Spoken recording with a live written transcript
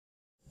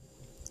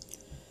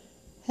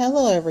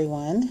Hello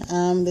everyone,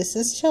 this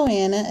is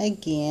Joanna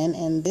again,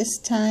 and this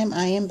time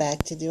I am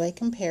back to do a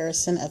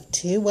comparison of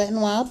two Wet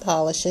n Wild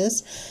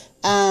polishes.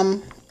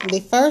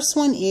 The first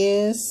one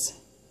is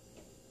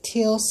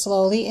Teal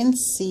Slowly and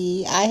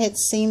See. I had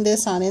seen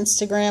this on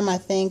Instagram, I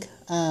think,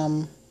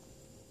 I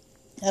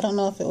don't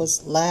know if it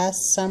was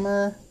last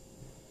summer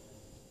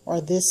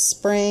or this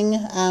spring,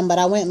 but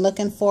I went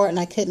looking for it and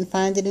I couldn't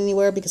find it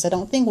anywhere because I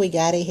don't think we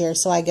got it here.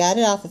 So I got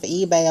it off of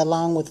eBay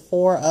along with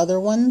 4 other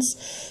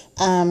ones.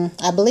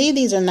 I believe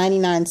these are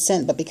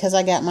 99¢, but because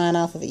I got mine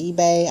off of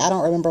eBay, I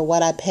don't remember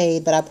what I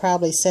paid, but I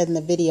probably said in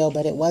the video,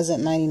 but it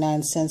wasn't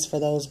 99¢ for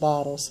those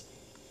bottles.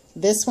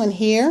 This one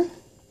here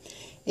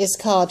is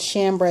called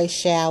Chambray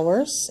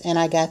Showers, and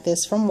I got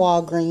this from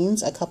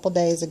Walgreens a couple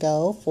days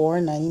ago for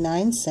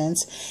 99¢.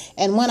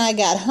 And when I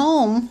got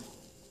home,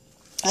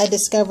 I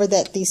discovered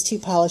that these two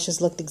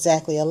polishes looked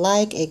exactly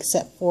alike,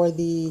 except for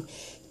the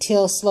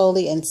Teal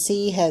Slowly and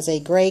See has a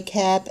gray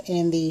cap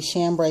and the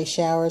Chambray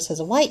Showers has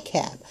a white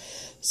cap.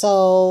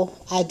 So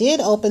I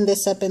did open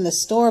this up in the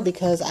store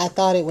because I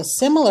thought it was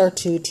similar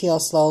to Teal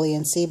Slowly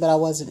and See, but I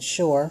wasn't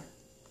sure.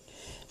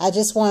 I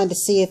just wanted to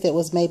see if it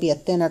was maybe a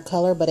thinner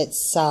color, but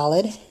it's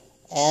solid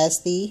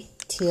as the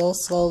Teal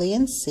Slowly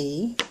and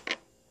See.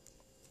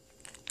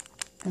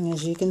 And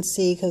as you can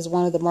see, because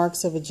one of the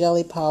marks of a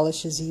jelly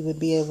polish is you would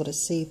be able to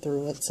see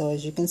through it. So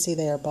as you can see,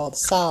 they are both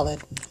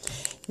solid.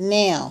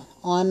 Now,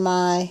 on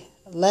my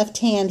left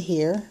hand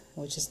here,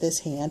 which is this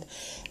hand,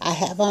 I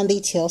have on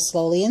the Teal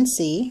Slowly and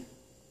See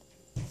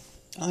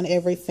on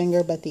every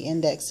finger but the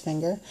index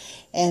finger.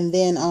 And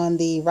then on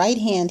the right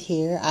hand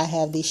here, I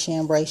have the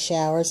Chambray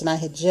Showers, and I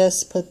had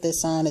just put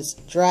this on. It's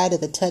dry to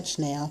the touch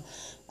now.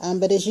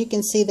 But as you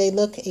can see, they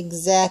look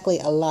exactly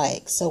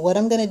alike. So what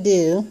I'm going to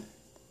do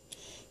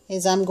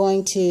is I'm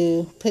going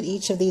to put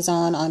each of these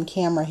on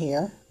camera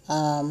here.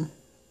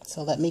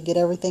 So let me get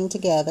everything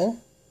together.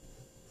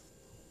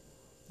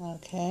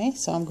 Okay,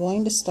 so I'm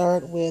going to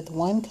start with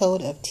one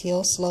coat of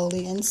Teal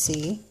Slowly and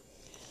See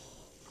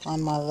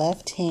on my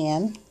left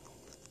hand.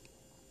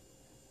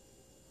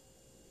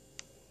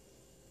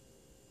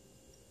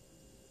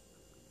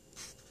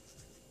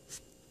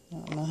 I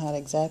don't know how to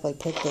exactly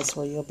put this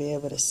where you'll be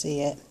able to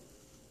see it,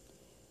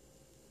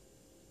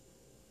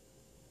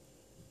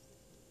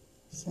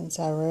 since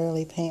I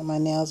rarely paint my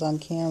nails on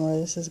camera.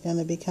 This is going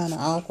to be kind of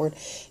awkward,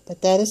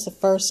 but that is the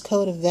first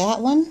coat of that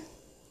one.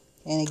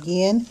 And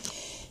again,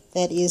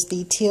 that is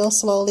the Teal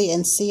Slowly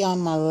and See on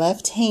my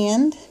left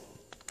hand.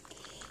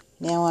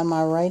 Now on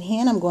my right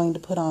hand, I'm going to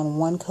put on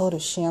one coat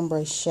of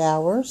Chambray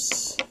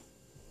Showers.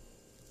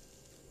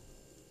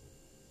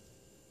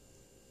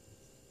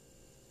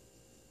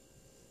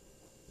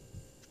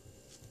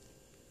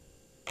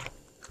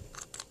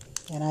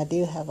 And I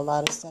do have a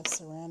lot of stuff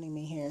surrounding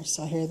me here,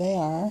 so here they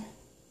are.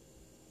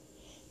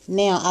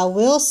 Now, I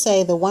will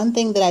say the one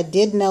thing that I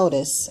did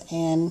notice,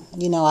 and,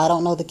 you know, I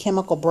don't know the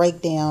chemical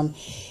breakdown,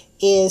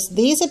 is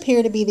these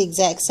appear to be the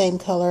exact same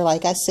color.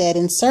 Like I said,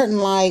 in certain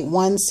light,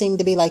 one seemed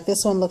to be like,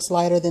 this one looks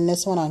lighter than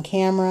this one on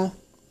camera.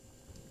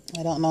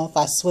 I don't know if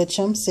I switch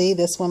them. See,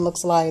 this one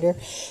looks lighter.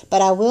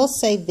 But I will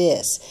say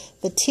this.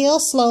 The Teal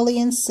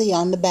Slowly and See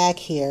on the back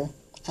here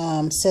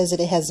says that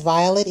it has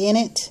violet in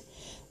it.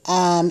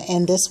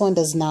 And this one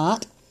does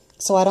not.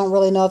 So I don't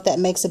really know if that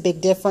makes a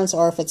big difference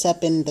or if it's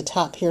up in the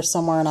top here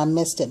somewhere and I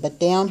missed it. But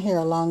down here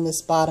along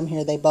this bottom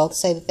here, they both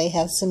say that they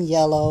have some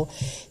yellow.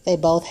 They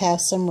both have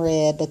some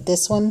red. But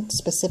this one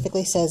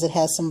specifically says it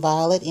has some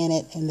violet in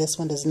it, and this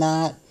one does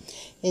not.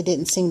 It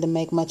didn't seem to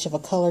make much of a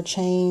color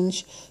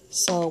change.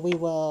 So we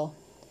will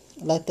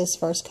let this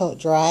first coat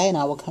dry, and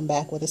I will come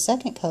back with a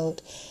second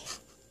coat.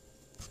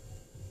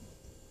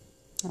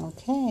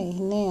 Okay,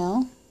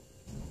 now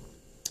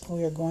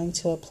we are going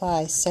to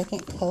apply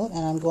second coat,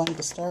 and I'm going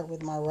to start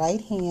with my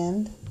right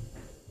hand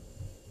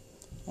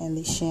and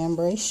the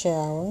Chambray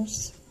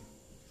Showers.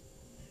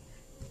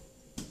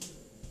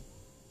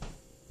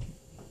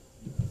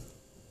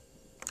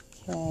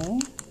 Okay.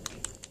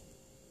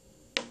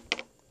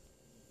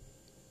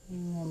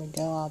 And there we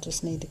go. I'll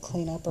just need to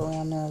clean up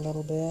around there a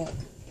little bit.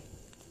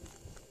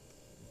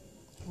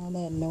 All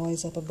that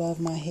noise up above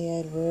my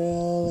head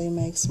really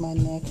makes my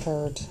neck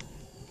hurt.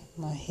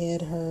 My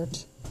head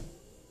hurt.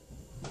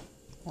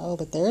 Oh,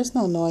 but there's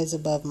no noise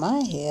above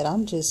my head.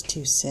 I'm just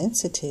too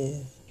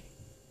sensitive.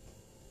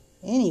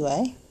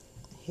 Anyway,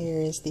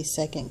 here is the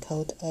second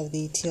coat of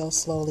the Teal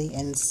Slowly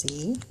and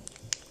See.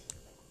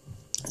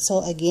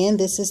 So again,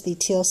 this is the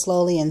Teal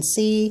Slowly and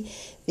See.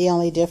 The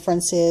only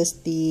difference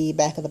is the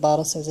back of the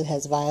bottle says it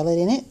has violet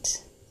in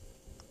it.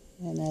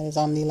 And that is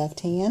on the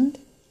left hand.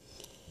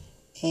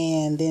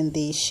 And then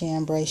the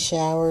Chambray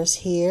Showers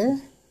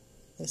here.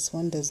 This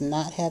one does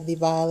not have the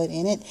violet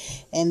in it,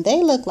 and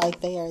they look like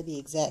they are the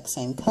exact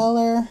same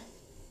color.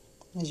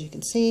 As you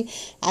can see,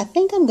 I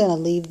think I'm going to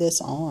leave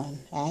this on.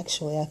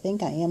 Actually, I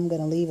think I am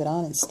going to leave it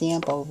on and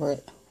stamp over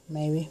it,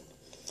 maybe.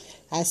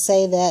 I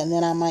say that, and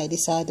then I might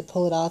decide to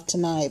pull it off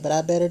tonight, but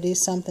I better do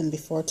something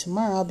before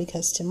tomorrow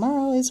because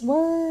tomorrow is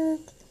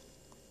work.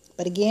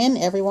 But again,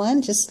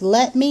 everyone, just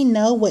let me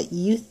know what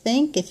you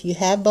think if you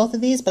have both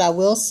of these. But I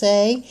will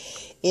say,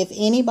 if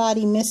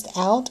anybody missed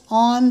out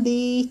on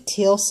the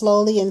Teal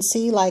Slowly and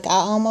See like I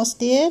almost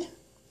did,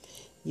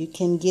 you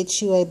can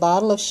get you a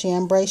bottle of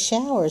chambray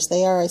showers.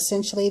 They are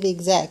essentially the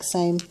exact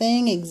same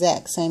thing,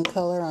 exact same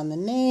color on the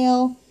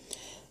nail.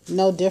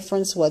 No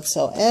difference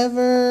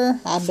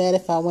whatsoever. I bet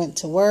if I went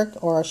to work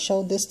or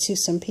showed this to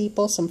some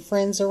people, some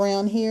friends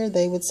around here,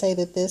 they would say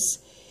that this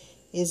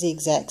is the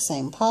exact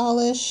same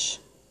polish.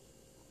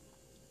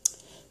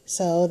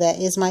 So that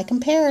is my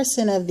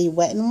comparison of the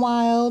Wet n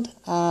Wild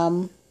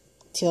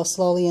Teal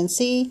Slowly and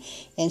See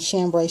and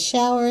chambray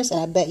showers.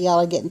 And I bet y'all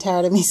are getting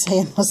tired of me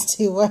saying those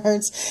two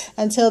words.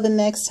 Until the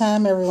next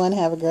time, everyone,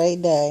 have a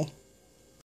great day.